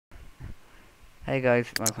Hey guys,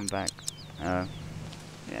 welcome back. Yeah.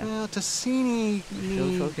 Tassini Still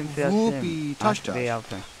ni talking to Vupi Actually,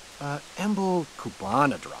 Tashtash. Embo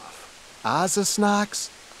Kubana Draf. Azasnaks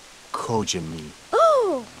Kojami.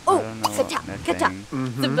 Oh! I Oh! don't know what Kata! they're Kata! saying.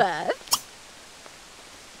 The verb.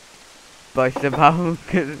 But the power no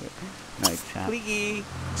chat. Clicky.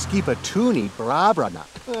 Skipatuni Brabrana.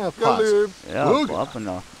 Pause. Yeah, Booga. up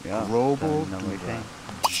enough. Yeah. Global Don't know what you're saying.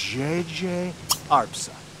 JJ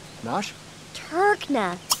Arpsa. Nash?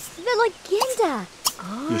 Turkna. Velaginda.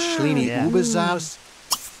 Yashlini yeah. Ubazaus.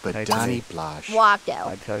 Totally. Badani Blash. Wakdo.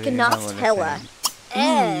 I totally know what they're Kanastella.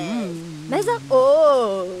 saying. Meza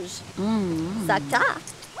Oj. Sakta.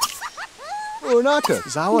 Unaka.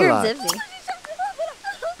 Zawala. Gerzivzi.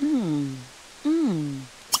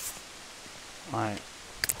 Right.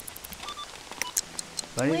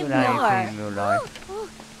 But Wait, even how you more. see in real life.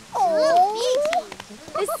 Oh!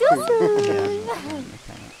 It's still Yeah, I'm not gonna look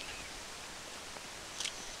at it.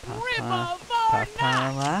 Papa,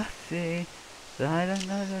 Paparazzi. So I don't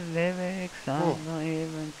know the lyrics, I'm not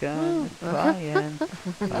even gonna try and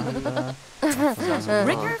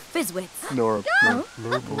Ricker Fizwitz. Nor.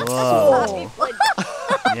 Whoa.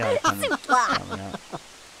 Yeah, I kind of coming out.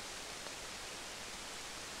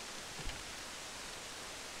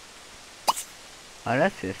 Oh,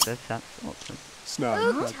 that's awesome. Snug.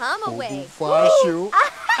 Tamaway. Fashu.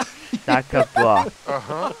 Sakabwa.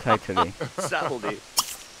 Totally. Saddledy.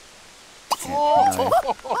 Yeah,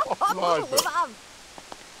 no.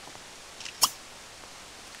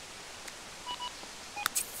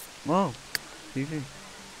 Whoa. Easy.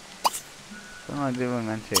 Come on, do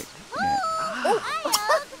romantic. Yeah.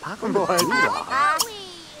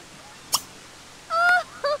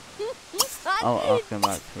 Oh, ask them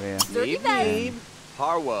about Korea. Neeb.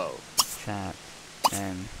 Harwo. Chat.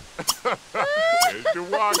 And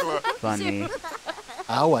Funny. funny.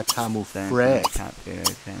 Awatamu Then Fred. cat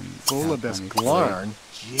videos and Full of cat this funny glarn.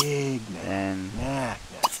 Jigna. And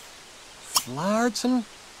Magna. Flartzen.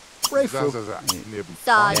 Rayfu.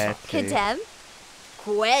 Saj. Yeah, too. Kitem.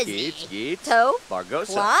 Quezi. Geets. Geets. To.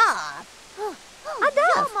 Bargosa. Plop.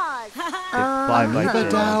 Adaf. Bye bye.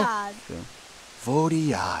 Libadao. So,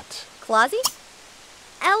 Vodiat. Clausy.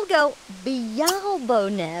 Elgo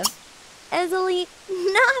Bialbonev. Ezeli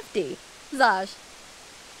Nafti. Zaj.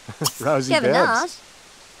 Rousey Kevin Beds. Nash.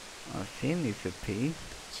 I've seen these a P.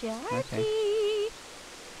 Jackie.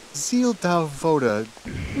 Ziel Dao Voda.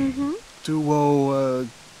 Duo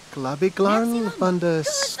Glabiglarn Bunda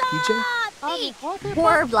Skije.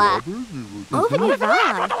 Warbla. Open your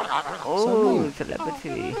vibe. Oh,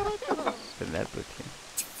 celebrity. Celebrity.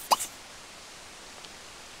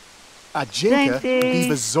 Ajinka Thanks,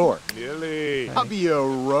 Bibazor. Nearly. Abia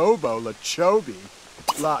Robo La Chobi.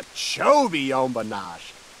 La Chobi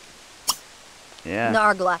Ombanash. Yeah.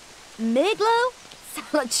 Nargla. Miglo.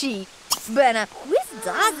 Salachi. Bena.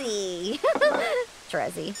 Wizdazi.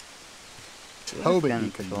 Trezzy. Toba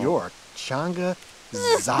Thankful. Ika York. Changa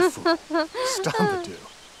Zafu. Stumbadu.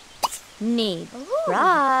 Need.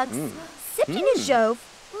 Rocks. Sipkina Jove.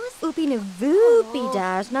 Upina Vupi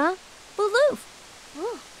Dajna. Buloof.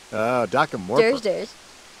 Oh, Daka Morpa. Durs.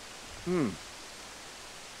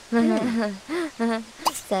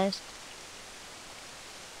 Says.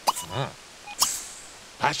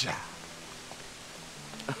 Pasha.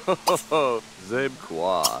 Zib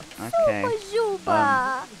Kwa. Okay. Juba.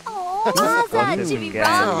 Oh, Gossip Waza Jimmy gang.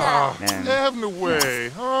 Rhonda. Man. Having the way,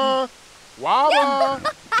 huh? Wawa.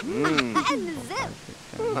 And the zip.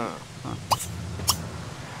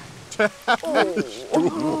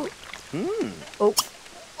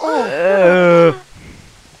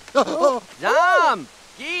 Zam.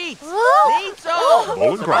 Geets. Nitzo.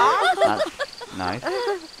 That's nice.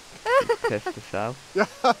 Test yourself.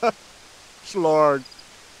 Slord.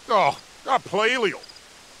 Oh, got Playlio.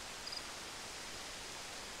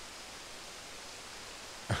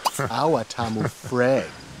 Awatamu Freg.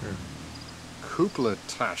 Kukla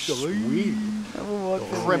Tash Sweet.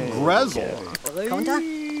 Krem Grezel.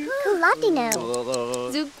 Kulatino.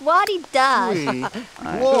 Zukwadi Dash. Sweet.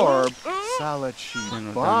 Glorb. Salachi Shouldn't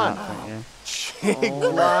have done Bana. that, but yeah.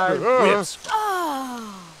 Chiglar Whips.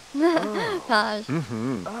 Gosh.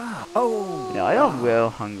 Yeah, I got real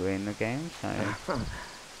hungry in the game, so.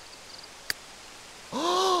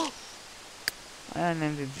 I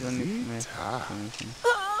named it Johnny Smith.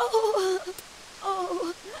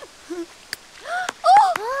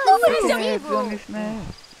 Okay, Johnny Smith.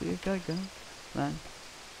 Here you go, girl. Man.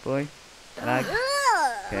 Boy. Lag.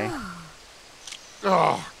 Okay.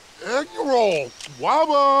 Oh, egg roll.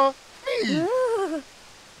 Wawa. Me.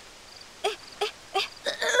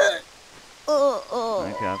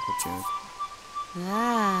 Okay, I'll put you.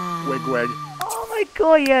 Wig Wig. my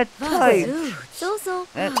god, yeah, tight. So.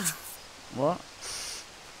 What?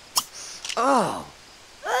 Oh.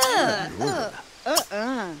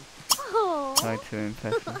 Oh. Try to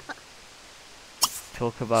impress him.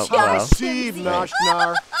 Talk about Sure. wealth. Steve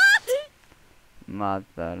Nashnar.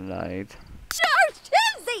 Mother lied. Charge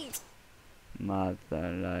Timsy! Mother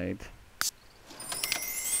lied.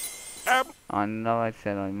 Ab I know I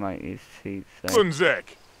said I might use cheats, so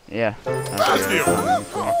Lunzek. yeah. That's Okay.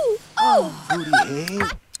 Booty hey.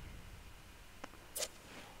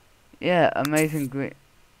 Yeah, amazing green.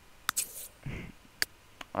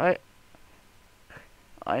 I'm,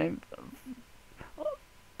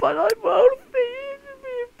 but I won't be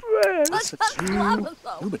impressed. That's a two.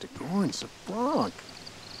 You better go and Bronk.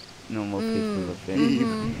 Normal people look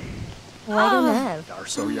in. Why do you have?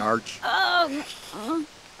 Darso Yarch.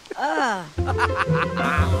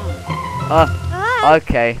 Oh,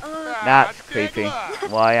 okay. That's creepy.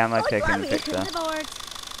 Why am I taking the picture?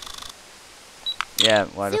 Yeah,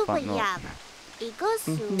 why the fuck not?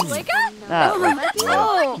 That was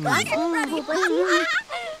weird.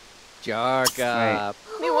 Jarka.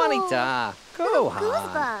 Miwanita. Go on.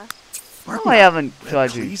 Oh, I haven't tried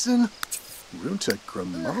to. Treason. Runta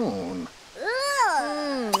Gramone.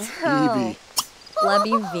 Oh. Evie.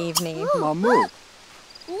 Blubby Vivni. Mamu.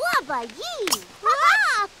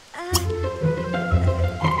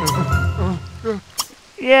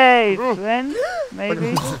 Yay, friend,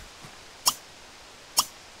 maybe?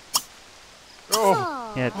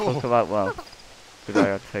 Oh. Yeah, talk about wealth. Could I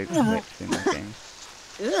have take flicks in the game?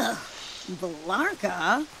 Ugh,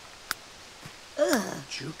 Blanca.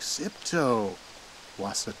 Juke Zipto.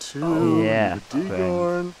 Wasatu. Oh, yeah,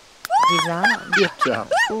 Digorn. Design. Dipto.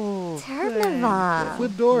 Oh, Turnava.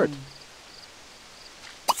 With Dort.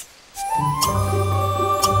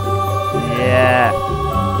 yeah.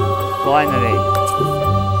 Finally.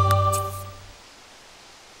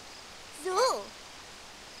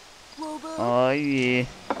 Oh, yeah.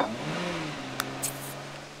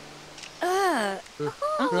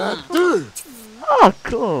 Oh,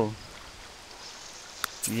 cool.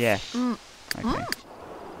 Yeah. Okay.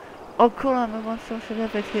 Oh, cool, I'm a monster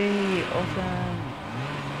celebrity. Awesome.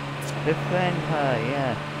 Befriend her,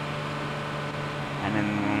 yeah. And then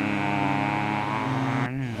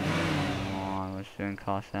I was doing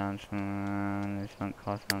car sounds. This one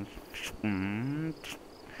car sounds.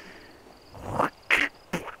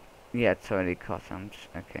 Yeah, it's already car sounds.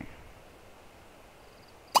 Okay.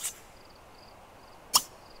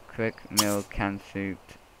 Quick meal, canned soup,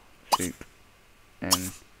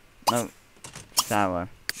 then no sour,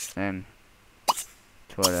 then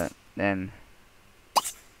toilet, then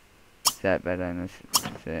set bed owners,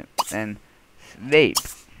 sit, then sleep.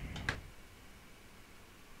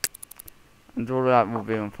 And all of that will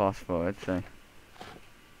be on fast forward, so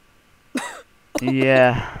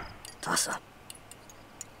yeah. Toss up.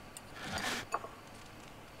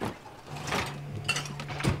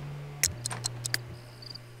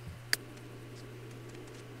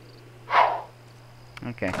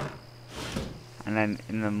 Okay. And then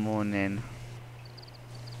in the morning,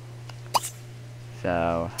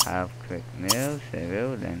 so have quick meal,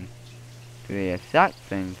 cereal, then do the exact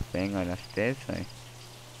same thing I just did,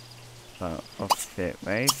 so opposite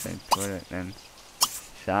way, so toilet, then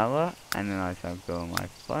shower, and then I shall go on my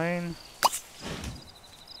phone,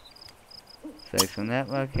 social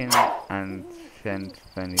networking, and send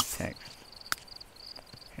friendly text.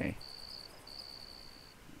 Okay.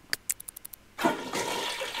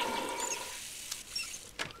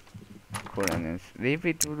 Calling in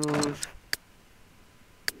sleepy doodles.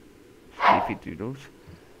 Sleepy doodles.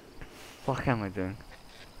 Fuck am I doing?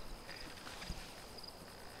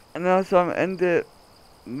 And also I'm end it,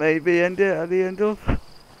 maybe end it at the end of,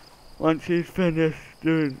 once he's finished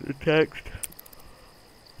doing the text.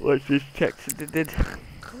 What's this text that did?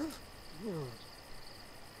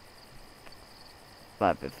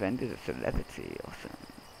 But befriended a celebrity or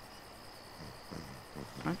something.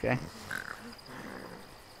 Okay.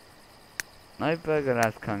 No burger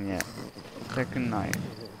has come yet. Second night,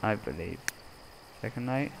 I believe. Second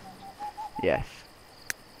night? Yes.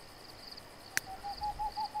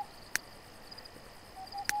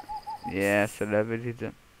 Yeah,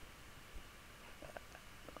 celebrity.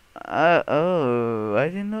 Oh, I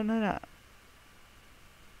did not know that.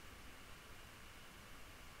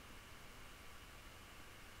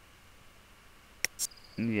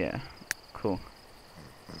 Yeah, cool.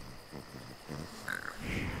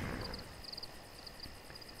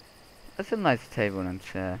 That's a nice table and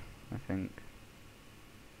chair, I think.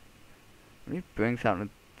 Really brings out the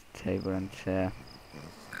table and chair.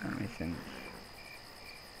 That makes sense.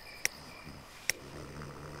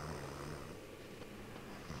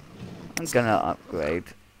 I'm gonna upgrade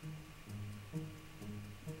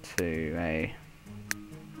to a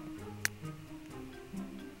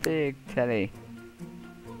big telly.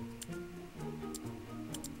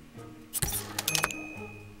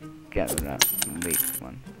 Get rid of that weak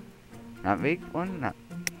one. That weak one? That,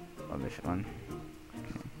 or this one.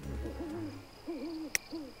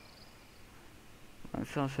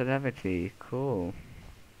 That's all celebrity, cool.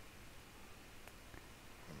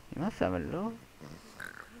 You must have a lot.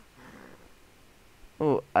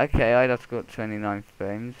 Oh, okay, I just got 29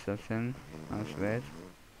 frames, that's in. That's weird.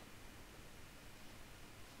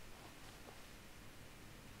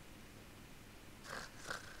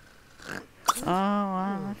 Oh,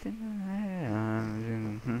 I was in there.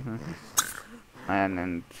 And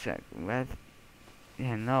then check red.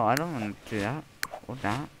 Yeah, no, I don't want to do that. Or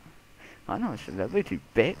that. I'm not a celebrity,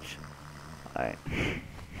 bitch. Alright.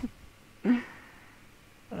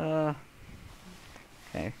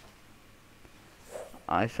 Okay.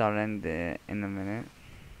 I shall end it in a minute.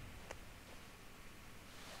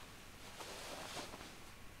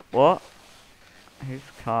 What? Who's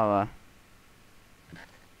Kara?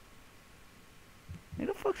 Who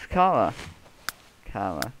the fuck's Kara?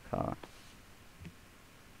 Kara.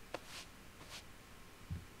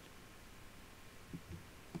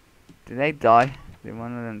 Did they die? Did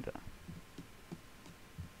one of them die?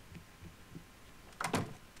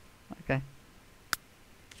 Okay.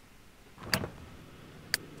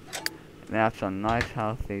 Now some nice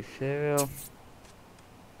healthy cereal.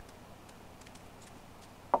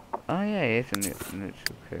 Oh yeah, he is a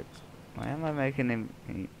neutral cook. Why am I making him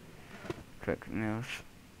eat cooked meals?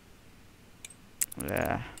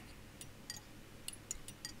 Yeah.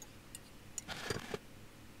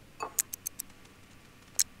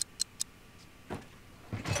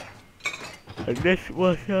 And this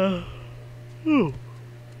was ooh,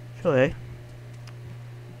 sorry.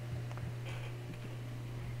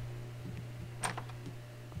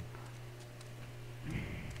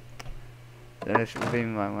 This will be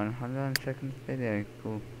my 102nd video.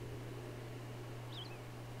 Cool.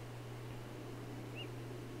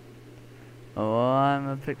 Oh, I'm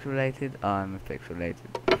a pixelated. I'm a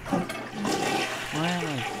pixelated. Why am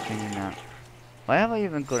I singing that? Why have I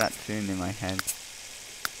even got that tune in my head?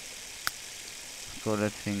 Got a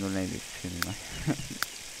single lady tune in my head.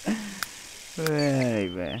 Really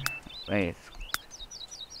bad. Wait.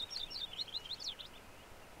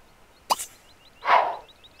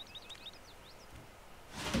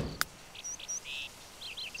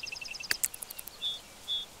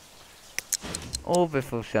 All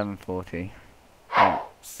before 7:40.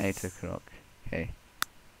 8 o'clock. Okay.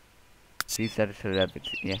 She said a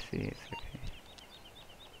celebrity. Yes, he is. Okay.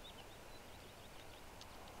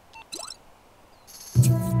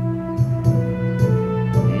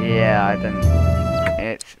 Yeah, I don't.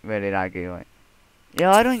 It's really laggy, right?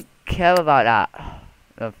 Yeah, I don't care about that.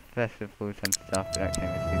 The festivals and stuff that came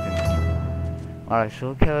this season. Well, I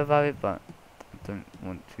still care about it, but I don't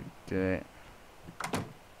want to do it.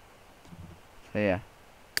 So yeah.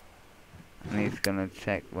 And he's gonna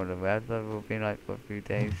check what the weather will be like for a few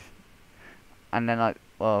days. And then like,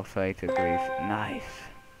 well, 30 degrees. Nice.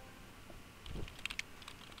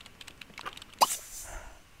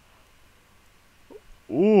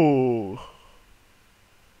 Ooh.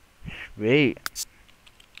 Sweet.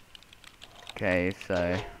 Okay,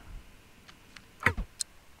 so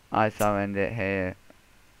I shall end it here.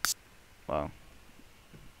 Well,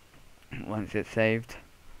 once it's saved.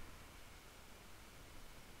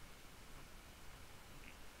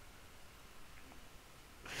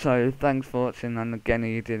 So thanks for watching, and again if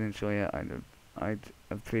you did enjoy it, I'd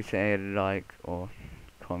appreciate a like or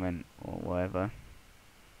comment or whatever.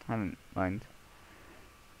 I don't mind.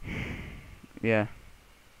 Yeah.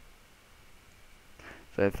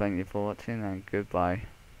 So thank you for watching and goodbye.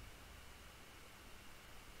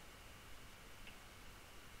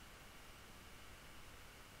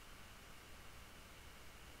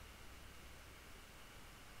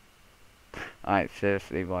 Alright,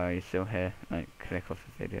 seriously, why are you still here? Like, click off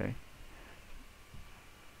the video.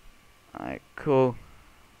 Alright, cool.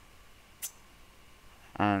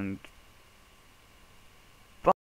 And